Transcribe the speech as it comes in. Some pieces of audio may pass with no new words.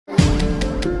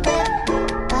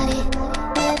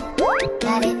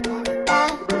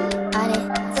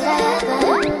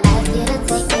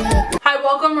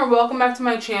or welcome back to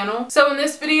my channel. So in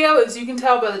this video, as you can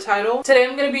tell by the title, today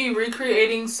I'm going to be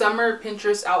recreating summer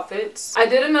Pinterest outfits. I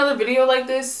did another video like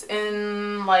this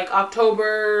in like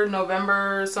October,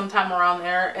 November, sometime around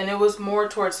there, and it was more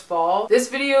towards fall. This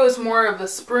video is more of the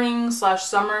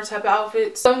spring/summer type of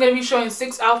outfits. So I'm going to be showing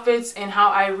 6 outfits and how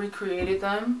I recreated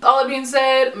them. With all that being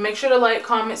said, make sure to like,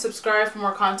 comment, subscribe for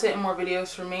more content and more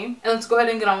videos from me. And let's go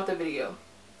ahead and get on with the video.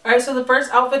 Alright, so the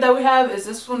first outfit that we have is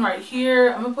this one right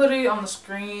here. I'm going to put it on the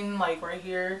screen like right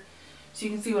here so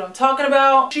you can see what I'm talking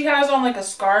about. She has on like a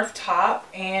scarf top,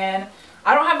 and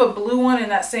I don't have a blue one in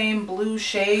that same blue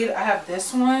shade. I have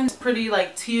this one. It's pretty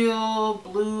like teal,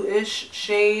 blue-ish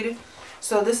shade.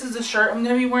 So this is the shirt I'm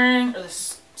going to be wearing, or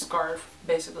this scarf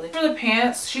basically. For the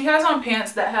pants, she has on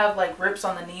pants that have like rips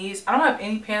on the knees. I don't have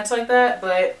any pants like that,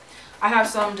 but I have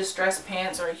some distressed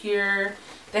pants right here.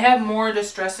 They have more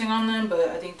distressing on them, but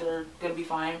I think they're gonna be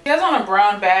fine. She has on a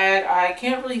brown bag. I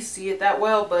can't really see it that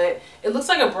well, but it looks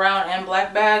like a brown and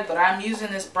black bag, but I'm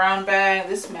using this brown bag.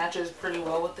 This matches pretty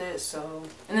well with it, so.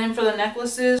 And then for the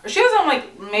necklaces, she has on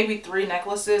like maybe 3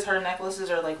 necklaces. Her necklaces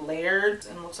are like layered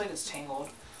and it looks like it's tangled.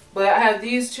 But I have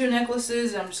these 2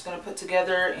 necklaces I'm just gonna put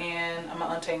together, and I'm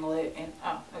gonna untangle it, and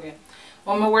oh, okay.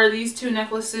 Well, I'm gonna wear these 2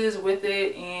 necklaces with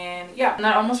it, and yeah. And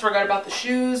I almost forgot about the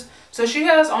shoes. So she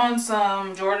has on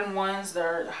some Jordan 1s.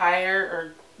 They're higher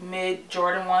or mid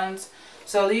Jordan 1s.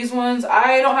 So these ones,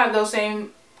 I don't have those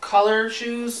same color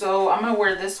shoes, so I'm gonna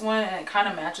wear this one, and it kind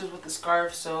of matches with the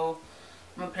scarf, so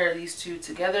I'm gonna pair these 2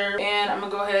 together, and I'm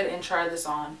gonna go ahead and try this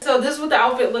on. So this is what the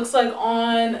outfit looks like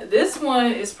on. This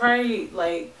one is probably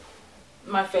like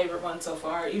my favorite one so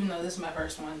far, even though this is my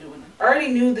first one doing it. I already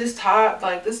knew this top,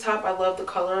 like this top, I love the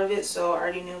color of it, so I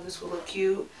already knew this would look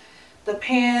cute. The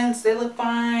pants, they look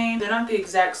fine. They're not the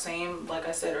exact same like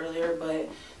I said earlier, but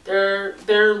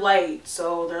they're light,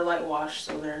 so they're light wash,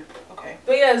 so they're okay.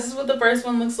 But yeah, this is what the first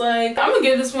one looks like. I'm gonna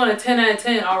give this one a 10 out of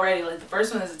 10 already. Like the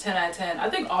first one is a 10 out of 10. I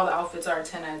think all the outfits are a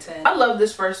 10 out of 10. I love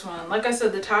this first one. Like I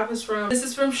said, the top is from, this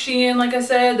is from Shein, like I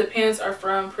said. The pants are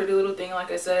from Pretty Little Thing,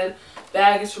 like I said.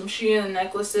 Bag is from Shein. The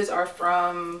necklaces are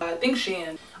from, I think,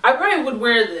 Shein. I probably would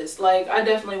wear this. Like, I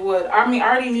definitely would. I mean, I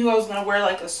already knew I was gonna wear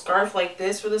like a scarf like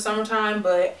this for the summertime,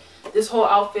 but this whole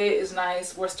outfit is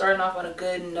nice. We're starting off on a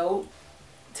good note.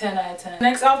 10 out of 10.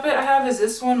 Next outfit I have is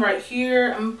this one right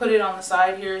here. I'm gonna put it on the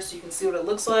side here so you can see what it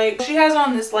looks like. She has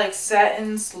on this like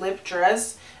satin slip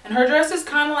dress, and her dress is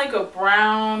kind of like a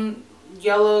brown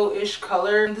yellowish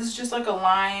color. This is just like a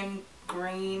lime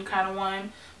green kind of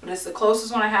one, but it's the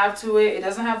closest one I have to it. It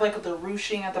doesn't have like the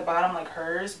ruching at the bottom like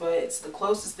hers, but it's the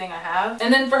closest thing I have.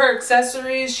 And then for her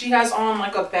accessories, she has on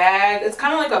like a bag. It's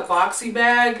kind of like a boxy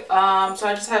bag. So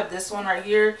I just have this one right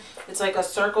here. It's like a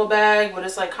circle bag, but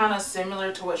it's like kind of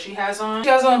similar to what she has on. She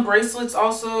has on bracelets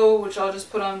also, which I'll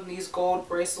just put on these gold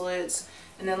bracelets.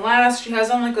 And then last, she has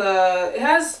on like a, it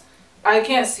has, I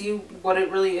can't see what it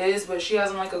really is, but she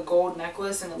has on like a gold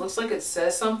necklace, and it looks like it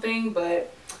says something,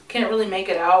 but can't really make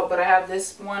it out. But I have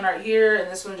this one right here,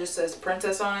 and this one just says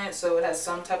princess on it, so it has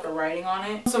some type of writing on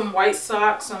it. Some white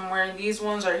socks. I'm wearing these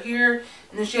ones right here,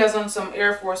 and then she has on some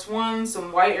Air Force Ones,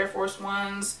 some white Air Force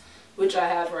Ones, which I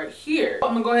have right here.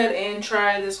 I'm gonna go ahead and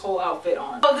try this whole outfit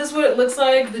on. So this is what it looks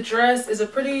like. The dress is a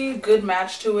pretty good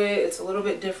match to it. It's a little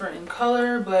bit different in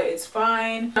color, but it's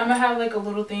fine. I'm gonna have like a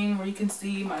little thing where you can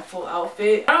see my full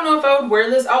outfit. I don't know if I would wear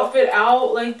this outfit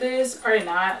out like this. Probably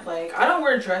not. Like, I don't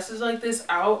wear dresses like this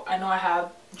out. I know I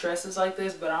have dresses like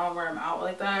this, but I don't wear them out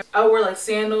like that. I would wear like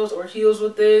sandals or heels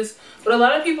with this, but a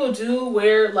lot of people do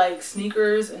wear like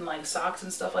sneakers and like socks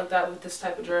and stuff like that with this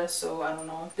type of dress, so I don't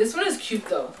know. This one is cute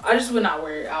though. I just would not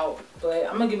wear it out, but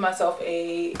I'm gonna give myself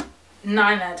a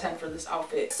 9 out of 10 for this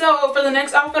outfit. So for the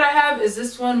next outfit I have is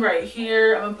this one right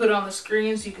here. I'm gonna put it on the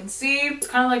screen so you can see. It's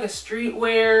kind of like a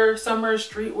streetwear, summer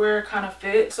streetwear kind of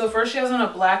fit. So first she has on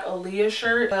a black Aaliyah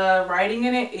shirt. The writing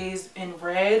in it is in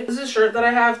red. This is a shirt that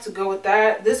I have to go with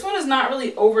that. This one is not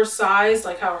really oversized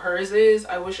like how hers is.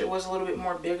 I wish it was a little bit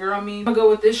more bigger on me. I'm gonna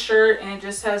go with this shirt, and it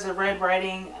just has a red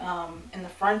writing in the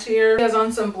front here. She has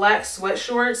on some black sweat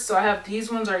shorts, so I have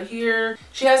these ones right here.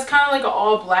 She has kind of like an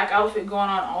all black outfit going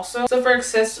on also. So for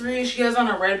accessories, she has on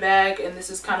a red bag, and this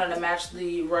is kind of to match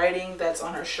the writing that's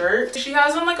on her shirt. She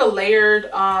has on like a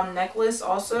layered necklace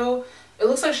also. It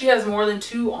looks like she has more than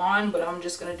 2 on, but I'm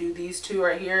just gonna do these 2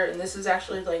 right here, and this is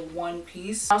actually like 1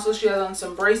 piece. Also, she has on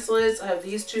some bracelets. I have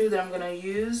these 2 that I'm gonna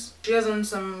use. She has on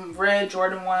some red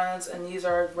Jordan ones, and these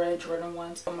are red Jordan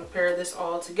ones. I'm gonna pair this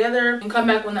all together and come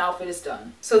back when the outfit is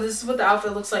done. So this is what the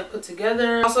outfit looks like put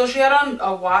together. Also, she had on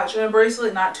a watch and a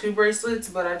bracelet, not 2 bracelets,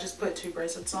 but I just put 2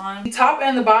 bracelets on. The top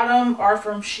and the bottom are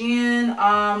from Shein.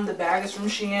 The bag is from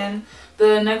Shein.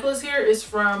 The necklace here is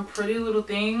from Pretty Little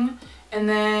Thing, and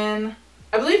then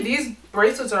I believe these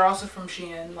bracelets are also from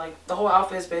Shein. Like, the whole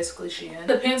outfit is basically Shein.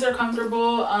 The pants are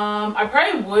comfortable. I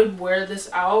probably would wear this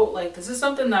out. Like, this is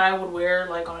something that I would wear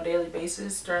like on a daily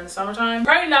basis during the summertime.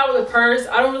 Probably not with a purse.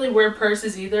 I don't really wear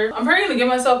purses either. I'm probably gonna give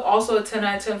myself also a 10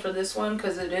 out of 10 for this one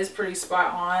because it is pretty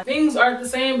spot on. Things aren't the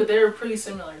same, but they're pretty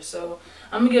similar. So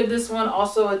I'm gonna give this one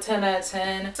also a 10 out of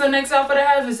 10. So the next outfit I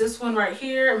have is this one right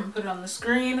here. I'm gonna put it on the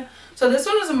screen. So this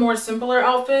one is a more simpler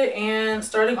outfit, and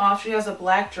starting off she has a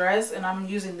black dress, and I'm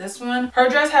using this one. Her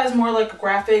dress has more like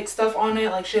graphic stuff on it,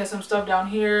 like she has some stuff down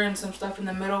here and some stuff in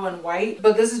the middle in white,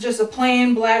 but this is just a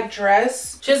plain black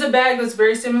dress. She has a bag that's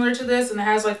very similar to this, and it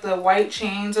has like the white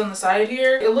chains on the side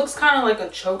here. It looks kind of like a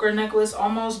choker necklace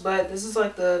almost, but this is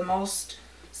like the most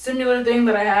similar thing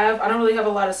that I have. I don't really have a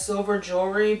lot of silver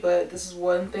jewelry, but this is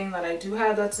one thing that I do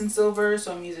have that's in silver,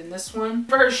 so I'm using this one.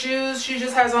 For her shoes, she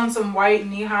just has on some white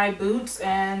knee-high boots,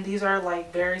 and these are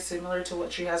like very similar to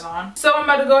what she has on. So I'm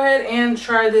about to go ahead and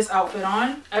try this outfit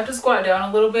on. I have to squat down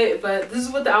a little bit, but this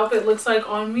is what the outfit looks like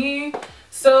on me.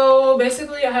 So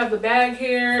basically I have the bag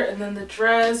here, and then the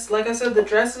dress. Like I said, the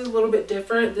dress is a little bit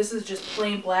different. This is just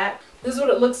plain black. This is what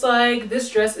it looks like.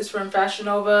 This dress is from Fashion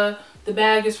Nova. The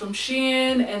bag is from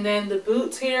Shein, and then the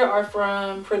boots here are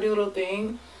from Pretty Little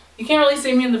Thing. You can't really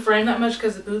see me in the frame that much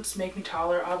because the boots make me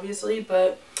taller, obviously,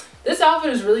 but this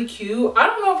outfit is really cute. I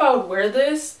don't know if I would wear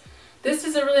this. This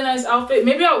is a really nice outfit.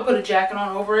 Maybe I would put a jacket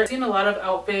on over it. I've seen a lot of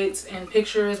outfits and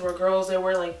pictures where girls, they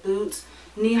wear like boots,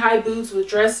 knee-high boots with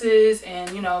dresses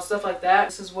and, you know, stuff like that.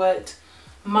 This is what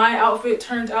my outfit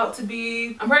turned out to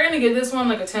be. I'm probably gonna give this one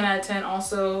like a 10 out of 10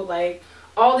 also. Like,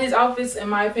 all these outfits, in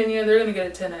my opinion, they're gonna get a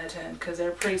 10 out of 10 because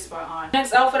they're pretty spot on.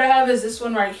 Next outfit I have is this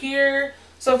one right here.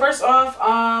 So first off,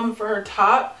 for her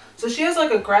top, so she has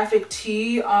like a graphic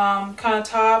tee kind of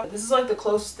top. This is like the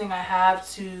closest thing I have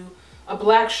to a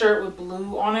black shirt with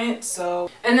blue on it.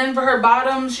 So, and then for her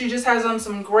bottom, she just has on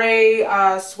some gray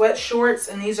sweat shorts,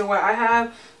 and these are what I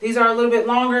have. These are a little bit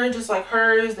longer, just like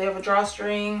hers. They have a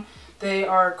drawstring. They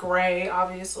are gray,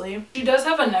 obviously. She does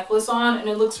have a necklace on, and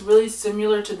it looks really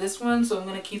similar to this one, so I'm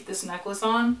gonna keep this necklace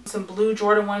on. Some blue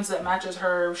Jordan ones that matches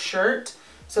her shirt.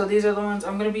 So these are the ones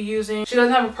I'm going to be using. She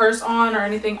doesn't have a purse on or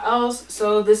anything else.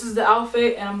 So this is the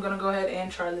outfit, and I'm going to go ahead and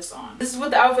try this on. This is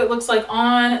what the outfit looks like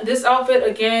on. This outfit,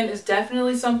 again, is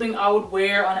definitely something I would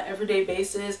wear on an everyday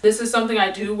basis. This is something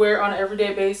I do wear on an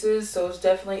everyday basis, so it's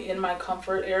definitely in my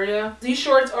comfort area. These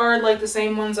shorts are like the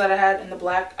same ones that I had in the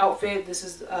black outfit. This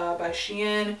is by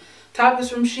Shein. Top is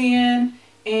from Shein.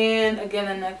 And again,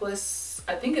 the necklace,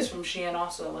 I think it's from Shein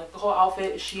also. Like, the whole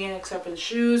outfit is Shein except for the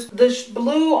shoes. The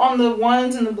blue on the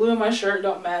ones and the blue in my shirt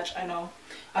don't match. I know.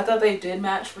 I thought they did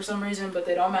match for some reason, but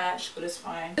they don't match, but it's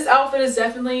fine. This outfit is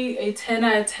definitely a 10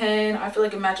 out of 10. I feel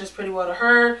like it matches pretty well to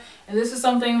her. And this is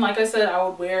something, like I said, I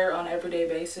would wear on an everyday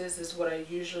basis. This is what I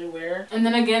usually wear. And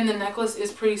then again, the necklace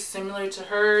is pretty similar to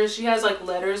hers. She has like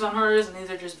letters on hers, and these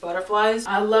are just butterflies.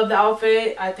 I love the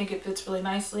outfit. I think it fits really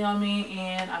nicely on me,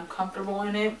 and I'm comfortable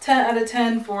in it. 10 out of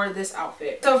 10 for this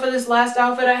outfit. So for this last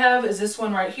outfit I have is this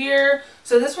one right here.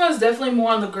 So this one is definitely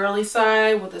more on the girly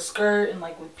side with a skirt and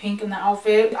like with pink in the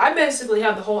outfit. I basically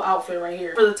have the whole outfit right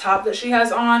here. For the top that she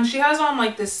has on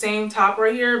like this same top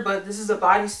right here, but this is a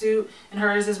bodysuit, and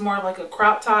hers is more like a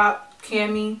crop top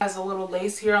cami. Has a little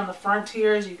lace here on the front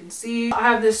here, as you can see. I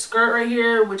have this skirt right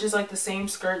here, which is like the same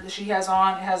skirt that she has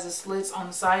on. It has the slits on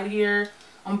the side here,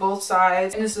 on both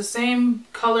sides, and it's the same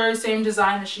color, same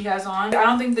design that she has on. I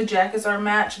don't think the jackets are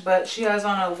matched, but she has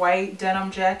on a white denim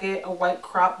jacket, a white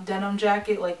crop denim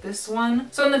jacket like this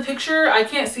one. So in the picture, I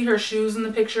can't see her shoes in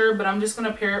the picture, but I'm just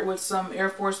gonna pair it with some Air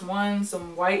Force Ones,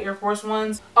 some white Air Force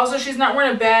Ones. Also, she's not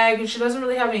wearing a bag, and she doesn't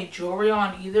really have any jewelry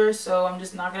on either, so I'm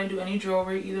just not gonna do any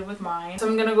jewelry either with mine. So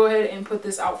I'm gonna go ahead and put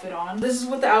this outfit on. This is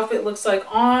what the outfit looks like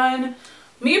on.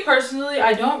 Me personally,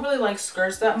 I don't really like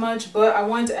skirts that much, but I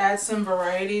wanted to add some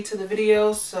variety to the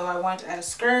video, so I wanted to add a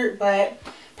skirt. But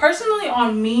personally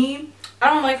on me, I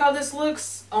don't like how this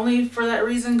looks, only for that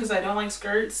reason, because I don't like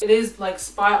skirts. It is like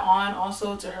spot on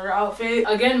also to her outfit.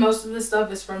 Again, most of this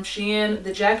stuff is from Shein.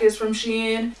 The jacket is from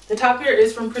Shein. The top here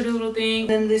is from Pretty Little Thing.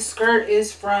 Then this skirt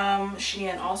is from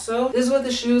Shein also. This is what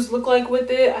the shoes look like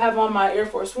with it. I have on my Air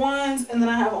Force Ones, and then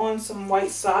I have on some white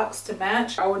socks to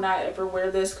match. I would not ever wear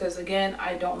this because, again,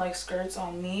 I don't like skirts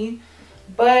on me.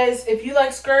 But if you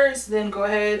like skirts, then go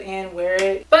ahead and wear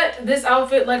it. But this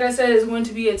outfit, like I said, is going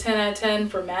to be a 10 out of 10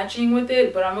 for matching with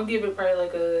it. But I'm going to give it probably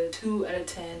like a 2 out of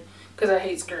 10 because I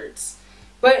hate skirts.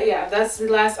 But yeah, that's the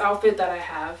last outfit that I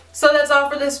have. So that's all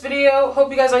for this video.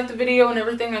 Hope you guys liked the video and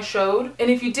everything I showed.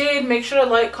 And if you did, make sure to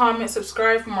like, comment,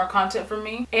 subscribe for more content from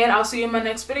me. And I'll see you in my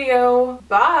next video.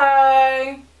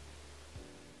 Bye!